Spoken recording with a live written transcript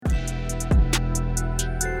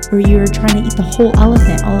or you're trying to eat the whole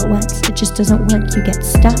elephant all at once. It just doesn't work. You get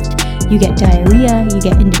stuffed, you get diarrhea, you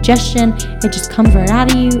get indigestion. It just comes right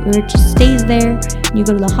out of you, or it just stays there. You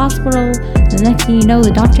go to the hospital. The next thing you know,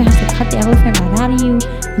 the doctor has to cut the elephant right out of you,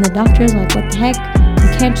 and the doctor is like, what the heck?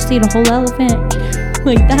 You can't just eat a whole elephant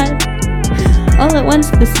like that all at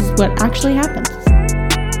once. This is what actually happens.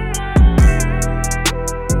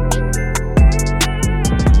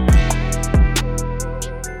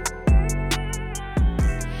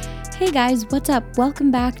 Hey guys, what's up?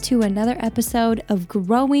 Welcome back to another episode of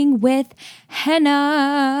Growing with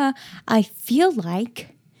Henna. I feel like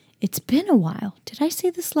it's been a while. Did I say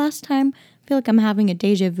this last time? I feel like I'm having a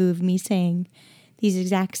deja vu of me saying these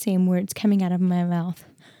exact same words coming out of my mouth.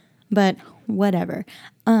 But whatever.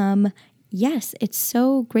 Yes, it's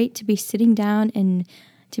so great to be sitting down and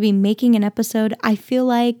to be making an episode. I feel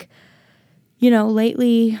like,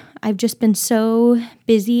 lately I've just been so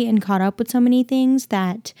busy and caught up with so many things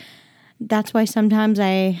that's why sometimes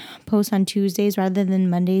I post on Tuesdays rather than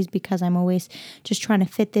Mondays, because I'm always just trying to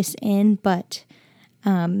fit this in. But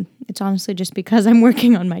it's honestly just because I'm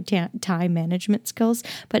working on my time management skills.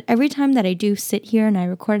 But every time that I do sit here and I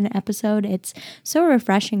record an episode, it's so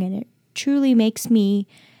refreshing, and it truly makes me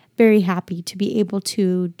very happy to be able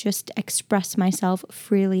to just express myself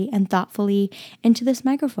freely and thoughtfully into this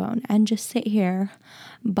microphone and just sit here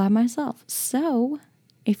by myself. So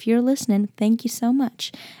if you're listening, thank you so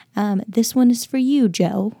much. This one is for you,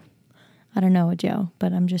 Joe. I don't know a Joe,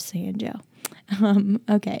 but I'm just saying Joe.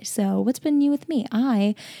 Okay, so what's been new with me?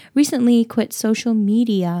 I recently quit social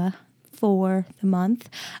media for the month.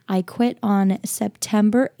 I quit on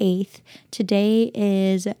September 8th. Today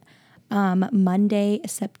is Monday,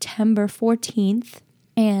 September 14th.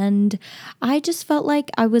 And I just felt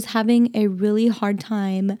like I was having a really hard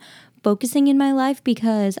time focusing in my life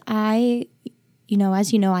because as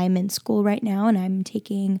you know, I'm in school right now and I'm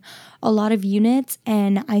taking a lot of units,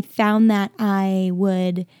 and I found that I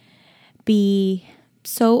would be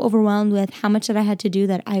so overwhelmed with how much that I had to do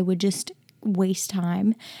that I would just waste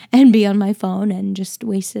time and be on my phone and just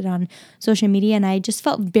waste it on social media. And I just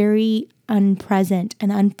felt very unpresent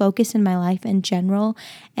and unfocused in my life in general.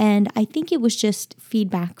 And I think it was just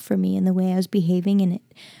feedback for me in the way I was behaving, and it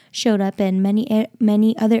showed up in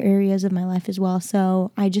many other areas of my life as well.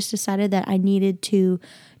 So I just decided that I needed to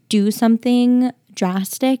do something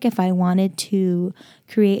drastic if I wanted to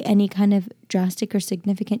create any kind of drastic or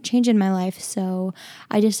significant change in my life. So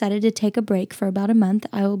I decided to take a break for about a month.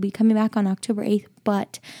 I will be coming back on October 8th,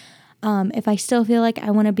 but if I still feel like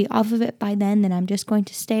I want to be off of it by then I'm just going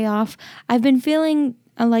to stay off. I've been feeling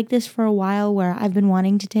like this for a while, where I've been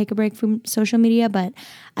wanting to take a break from social media, but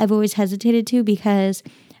I've always hesitated to because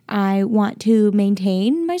I want to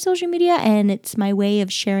maintain my social media and it's my way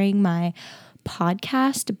of sharing my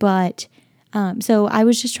podcast. But so I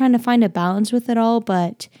was just trying to find a balance with it all,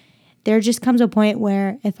 but there just comes a point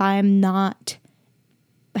where if I'm not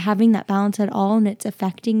having that balance at all and it's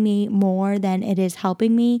affecting me more than it is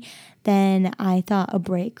helping me, then I thought a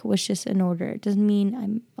break was just in order. It doesn't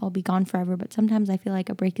mean I'll be gone forever, but sometimes I feel like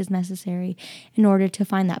a break is necessary in order to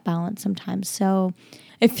find that balance sometimes. So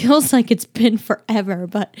it feels like it's been forever,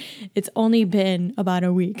 but it's only been about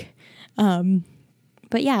a week.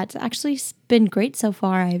 But yeah, it's actually been great so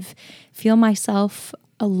far. I feel myself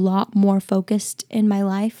a lot more focused in my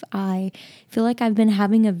life. I feel like I've been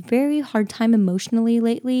having a very hard time emotionally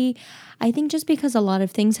lately. I think just because a lot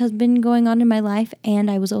of things have been going on in my life,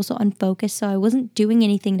 and I was also unfocused, so I wasn't doing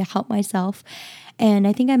anything to help myself. And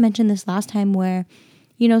I think I mentioned this last time where,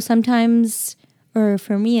 sometimes, or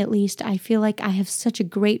for me at least, I feel like I have such a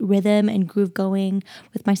great rhythm and groove going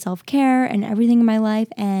with my self-care and everything in my life.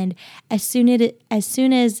 And as soon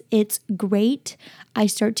as it's great, I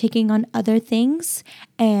start taking on other things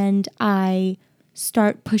and I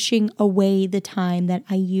start pushing away the time that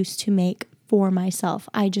I used to make for myself.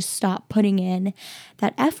 I just stop putting in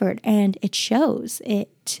that effort, and it shows.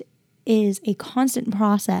 It is a constant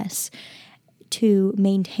process to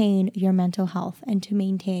maintain your mental health and to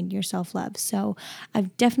maintain your self-love. So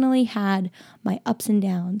I've definitely had my ups and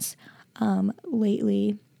downs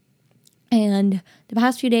lately. And the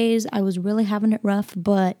past few days, I was really having it rough,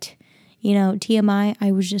 but TMI,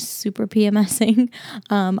 I was just super PMSing.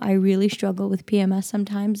 I really struggle with PMS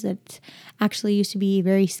sometimes. It actually used to be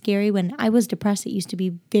very scary. When I was depressed, it used to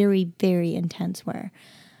be very, very intense, where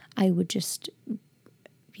I would just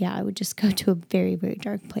go to a very, very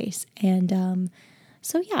dark place. And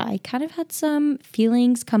so I kind of had some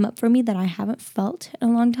feelings come up for me that I haven't felt in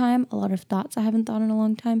a long time, a lot of thoughts I haven't thought in a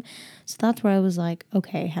long time. So that's where I was like,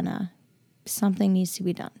 okay, Henna, something needs to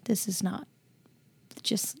be done. This is not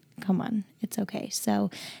just, come on, it's okay. So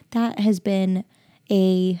that has been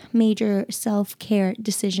a major self-care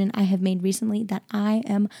decision I have made recently that I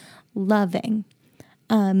am loving.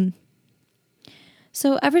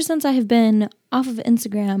 So ever since I have been off of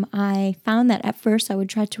Instagram, I found that at first I would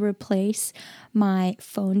try to replace my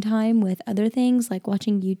phone time with other things like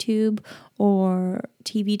watching YouTube or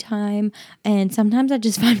TV time. And sometimes I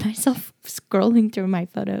just find myself scrolling through my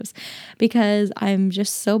photos because I'm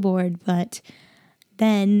just so bored. But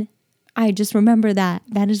then I just remember that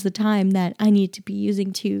that is the time that I need to be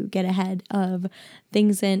using to get ahead of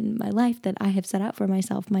things in my life that I have set out for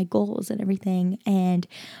myself, my goals and everything. And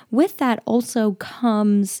with that also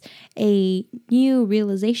comes a new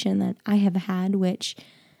realization that I have had, which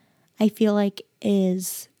I feel like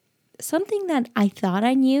is something that I thought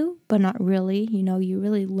I knew, but not really. You know, you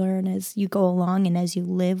really learn as you go along and as you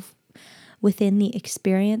live within the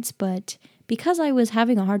experience. But because I was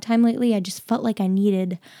having a hard time lately, I just felt like I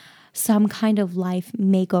needed some kind of life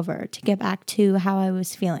makeover to get back to how I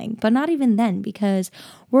was feeling. But not even then, because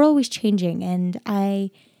we're always changing. And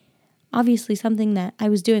obviously something that I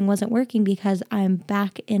was doing wasn't working because I'm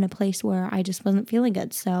back in a place where I just wasn't feeling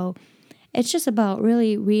good. So it's just about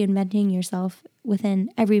really reinventing yourself within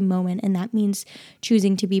every moment. And that means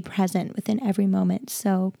choosing to be present within every moment.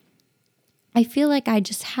 So I feel like I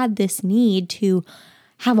just had this need to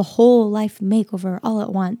have a whole life makeover all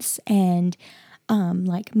at once and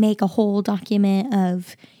like make a whole document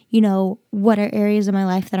of, what are areas of my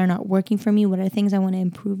life that are not working for me? What are things I want to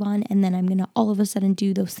improve on? And then I'm going to all of a sudden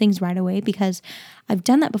do those things right away because I've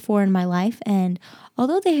done that before in my life. And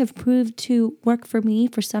although they have proved to work for me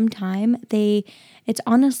for some time, it's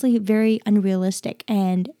honestly very unrealistic.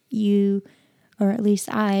 And or at least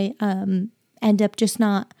I, end up just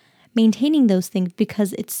not maintaining those things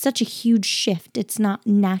because it's such a huge shift. It's not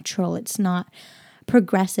natural. It's not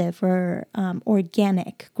progressive or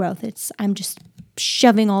organic growth. I'm just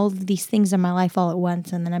shoving all of these things in my life all at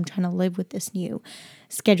once, and then I'm trying to live with this new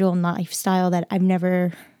schedule and lifestyle that I've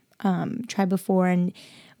never tried before. And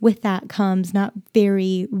with that comes not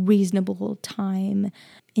very reasonable time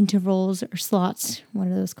intervals or slots, what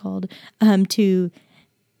are those called, to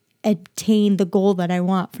attain the goal that I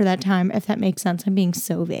want for that time, if that makes sense. I'm being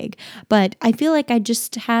so vague. But I feel like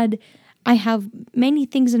I have many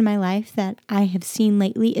things in my life that I have seen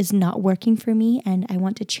lately is not working for me, and I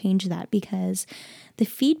want to change that because the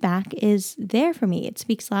feedback is there for me. It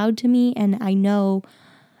speaks loud to me, and I know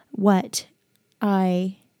what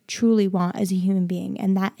I truly want as a human being,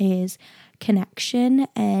 and that is connection,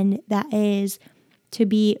 and that is to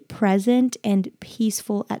be present and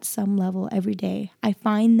peaceful at some level every day. I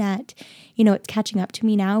find that, it's catching up to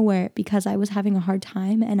me now where because I was having a hard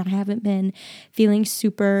time and I haven't been feeling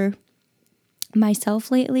super myself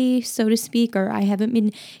lately, so to speak, or I haven't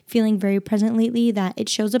been feeling very present lately, that it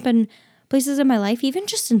shows up in places in my life, even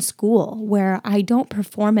just in school, where I don't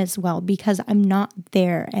perform as well because I'm not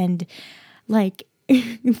there. And like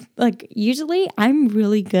usually I'm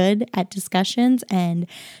really good at discussions and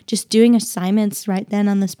just doing assignments right then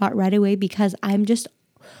on the spot right away because I'm just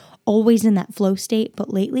always in that flow state.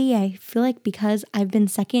 But lately I feel like because I've been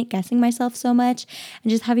second guessing myself so much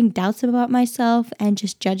and just having doubts about myself and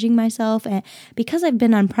just judging myself, and because I've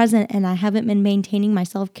been unpresent and I haven't been maintaining my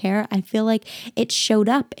self-care, I feel like it showed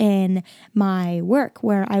up in my work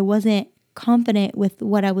where I wasn't confident with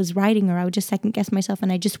what I was writing, or I would just second guess myself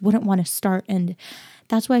and I just wouldn't want to start. And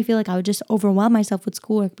that's why I feel like I would just overwhelm myself with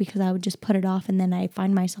schoolwork because I would just put it off, and then I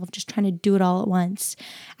find myself just trying to do it all at once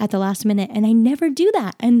at the last minute, and I never do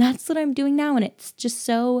that. And that's what I'm doing now, and it's just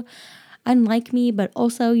so unlike me, but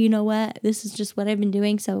also, you know what, this is just what I've been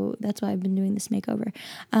doing, so that's why I've been doing this makeover.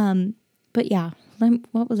 But yeah,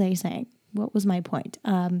 what was I saying? What was my point?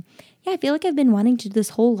 I feel like I've been wanting to do this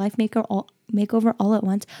whole life makeover all at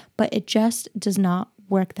once, but it just does not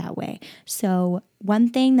work that way. So one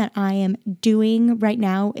thing that I am doing right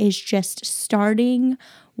now is just starting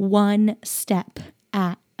one step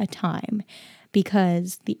at a time,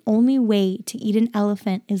 because the only way to eat an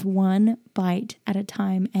elephant is one bite at a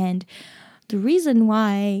time. And the reason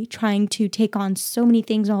why trying to take on so many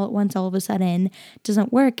things all at once all of a sudden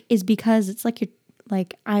doesn't work is because it's like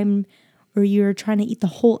you're trying to eat the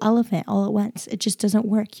whole elephant all at once. It just doesn't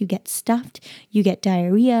work. You get stuffed, you get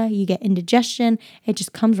diarrhea, you get indigestion. It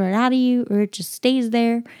just comes right out of you, or it just stays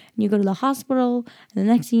there, and you go to the hospital, and the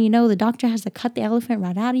next thing you know, the doctor has to cut the elephant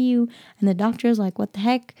right out of you, and the doctor is like, what the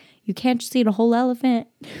heck? You can't just eat a whole elephant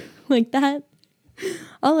like that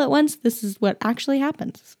all at once. This is what actually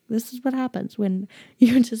happens. This is what happens when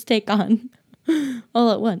you just take on all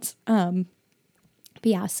at once. But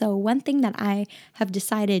yeah, so one thing that I have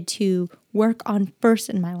decided to work on first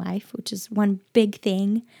in my life, which is one big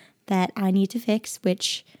thing that I need to fix,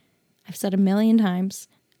 which I've said a million times,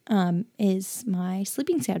 is my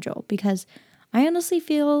sleeping schedule, because I honestly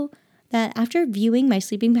feel that after viewing my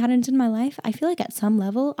sleeping patterns in my life, I feel like at some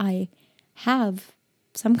level I have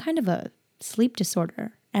some kind of a sleep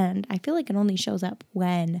disorder. And I feel like it only shows up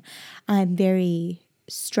when I'm very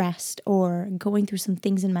stressed or going through some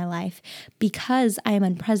things in my life. Because I am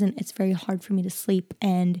unpresent, it's very hard for me to sleep.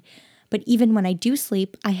 But even when I do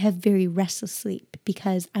sleep, I have very restless sleep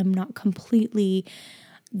because I'm not completely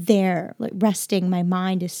there, like resting. My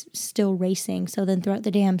mind is still racing. So then throughout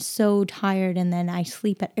the day, I'm so tired, and then I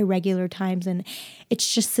sleep at irregular times. And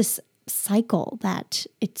it's just this cycle that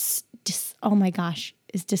it's just, oh my gosh,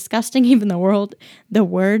 is disgusting. Even the word,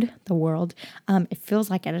 it feels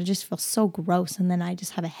like it. I just feel so gross. And then I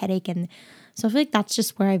just have a headache. And so I feel like that's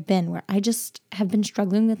just where I've been, where I just have been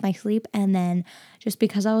struggling with my sleep. And then just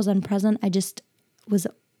because I was unpresent, I just was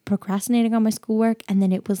procrastinating on my schoolwork. And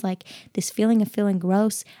then it was like this feeling of feeling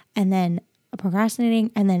gross, and then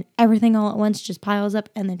procrastinating, and then everything all at once just piles up,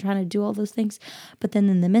 and then trying to do all those things. But then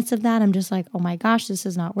in the midst of that, I'm just like, oh my gosh, this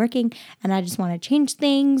is not working. And I just want to change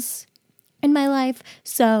things in my life.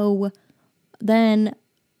 So then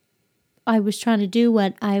I was trying to do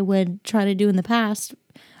what I would try to do in the past,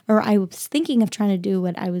 or I was thinking of trying to do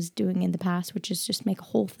what I was doing in the past, which is just make a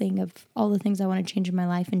whole thing of all the things I want to change in my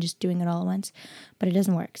life and just doing it all at once. But it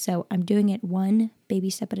doesn't work. So I'm doing it one baby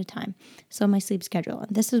step at a time. So my sleep schedule,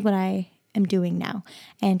 and this is what I am doing now.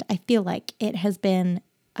 And I feel like it has been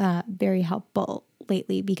very helpful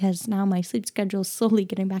lately, because now my sleep schedule is slowly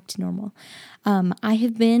getting back to normal. I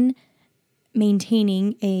have been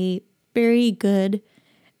maintaining a very good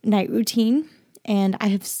night routine, and I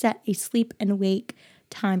have set a sleep and wake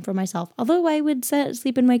time for myself. Although I would set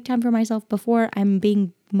sleep and wake time for myself before, I'm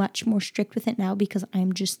being much more strict with it now because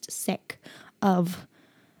I'm just sick of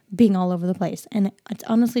being all over the place. And it's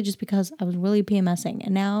honestly just because I was really PMSing,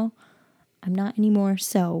 and now I'm not anymore.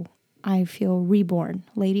 So I feel reborn.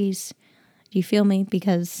 Ladies, do you feel me?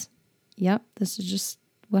 Because, yep, this is just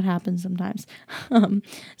what happens sometimes.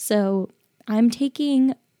 So I'm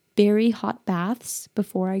taking very hot baths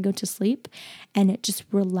before I go to sleep, and it just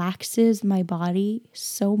relaxes my body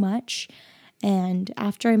so much. And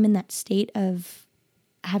after I'm in that state of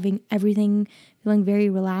having everything feeling very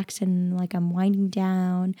relaxed and like I'm winding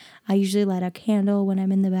down, I usually light a candle when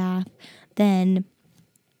I'm in the bath. Then,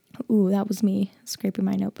 ooh, that was me scraping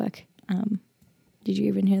my notebook. Did you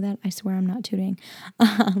even hear that? I swear I'm not tooting.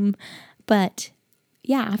 But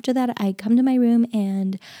yeah, after that, I come to my room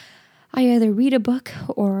and I either read a book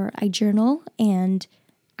or I journal, and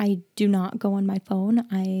I do not go on my phone.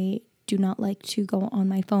 I do not like to go on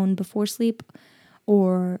my phone before sleep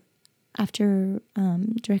or after,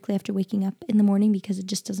 directly after waking up in the morning, because it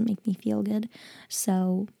just doesn't make me feel good.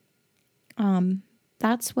 So,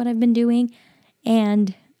 that's what I've been doing.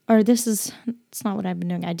 It's not what I've been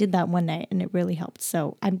doing. I did that one night and it really helped.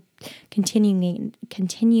 So I'm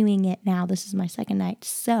continuing it now. This is my second night.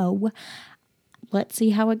 So let's see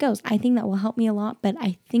how it goes. I think that will help me a lot, but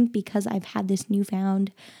I think because I've had this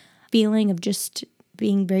newfound feeling of just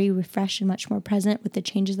being very refreshed and much more present with the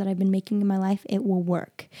changes that I've been making in my life, it will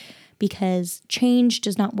work. Because change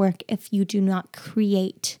does not work if you do not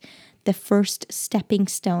create the first stepping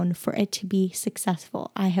stone for it to be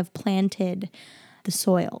successful. I have planted the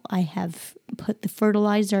soil. I have put the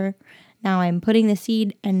fertilizer. Now I'm putting the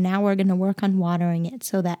seed, and now we're going to work on watering it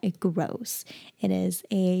so that it grows. It is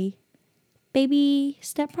a baby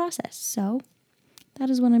step process. So that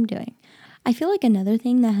is what I'm doing. I feel like another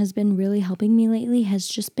thing that has been really helping me lately has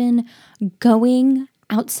just been going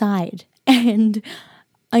outside. And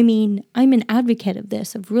I mean, I'm an advocate of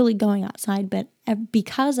this, of really going outside, but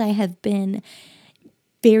because I have been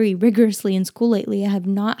very rigorously in school lately, I have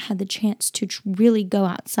not had the chance to really go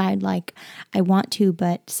outside like I want to.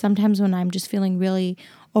 But sometimes when I'm just feeling really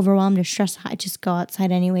overwhelmed or stressed, I just go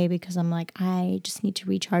outside anyway, because I'm like, I just need to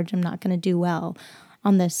recharge. I'm not going to do well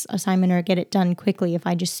on this assignment or get it done quickly if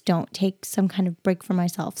I just don't take some kind of break for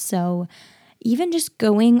myself. So even just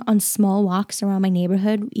going on small walks around my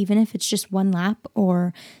neighborhood, even if it's just one lap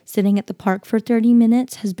or sitting at the park for 30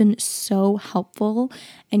 minutes, has been so helpful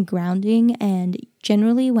and grounding. And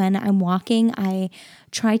generally when I'm walking, I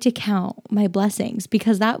try to count my blessings,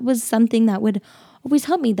 because that was something that would always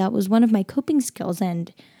help me. That was one of my coping skills.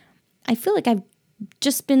 And I feel like I've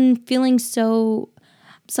just been feeling so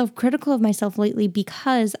self-critical of myself lately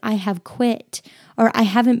because I have quit, or I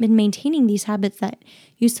haven't been maintaining these habits that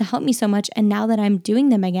used to help me so much. And now that I'm doing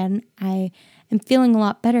them again, I am feeling a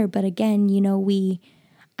lot better. But again,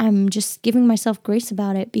 I'm just giving myself grace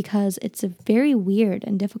about it, because it's a very weird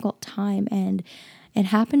and difficult time. And it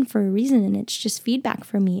happened for a reason, and it's just feedback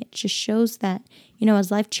for me. It just shows that,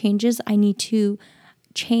 as life changes, I need to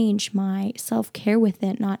change my self-care with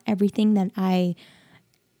it. Not everything that I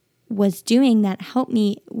was doing that helped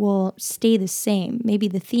me will stay the same. Maybe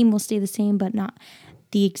the theme will stay the same, but not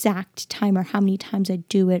the exact time or how many times I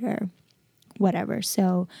do it or whatever.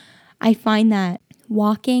 So I find that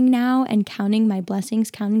walking now and counting my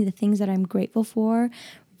blessings, counting the things that I'm grateful for,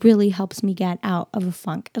 really helps me get out of a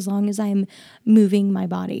funk as long as I'm moving my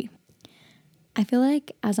body. I feel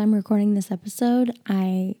like as I'm recording this episode,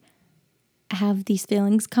 I have these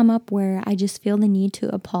feelings come up where I just feel the need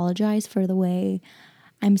to apologize for the way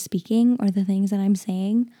I'm speaking or the things that I'm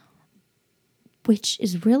saying, which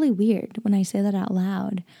is really weird when I say that out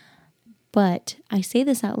loud. But I say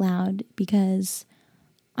this out loud because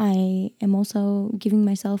I am also giving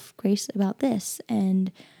myself grace about this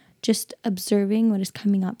and just observing what is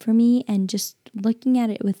coming up for me and just looking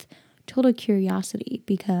at it with total curiosity,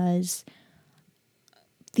 because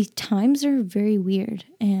the times are very weird,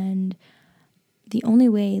 and the only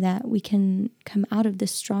way that we can come out of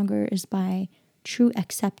this stronger is by true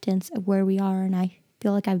acceptance of where we are. And I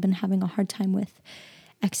feel like I've been having a hard time with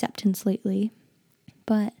acceptance lately,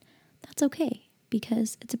 but that's okay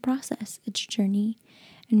because it's a process, it's a journey,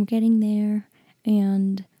 and we're getting there.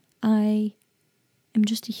 And I am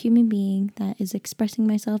just a human being that is expressing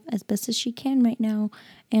myself as best as she can right now,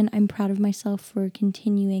 and I'm proud of myself for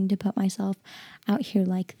continuing to put myself out here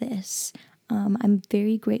like this. I'm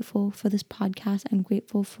very grateful for this podcast. I'm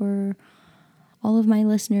grateful for all of my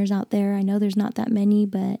listeners out there. I know there's not that many,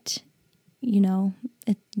 but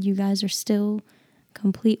you guys are still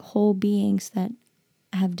complete whole beings that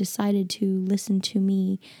have decided to listen to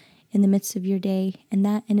me in the midst of your day, and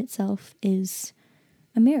that in itself is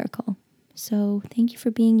a miracle. So thank you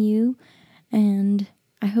for being you, and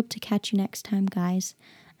I hope to catch you next time, guys.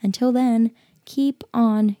 Until then, keep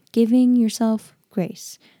on giving yourself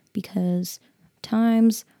grace, because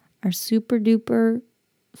times are super duper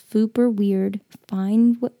weird.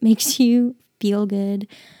 Find what makes you feel good.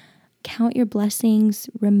 Count your blessings.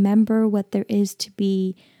 Remember what there is to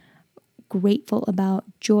be grateful about,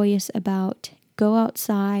 joyous about. Go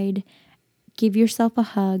outside, give yourself a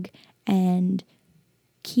hug, and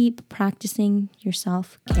keep practicing your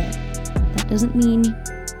self-care. That doesn't mean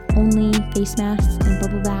only face masks and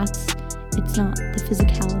bubble baths. It's not the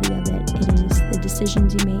physicality of it. It is the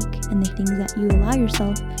decisions you make and the things that you allow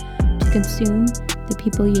yourself to consume, the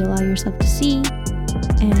people you allow yourself to see,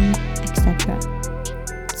 and etc.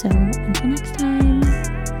 So until next time,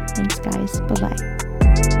 thanks guys. Bye-bye.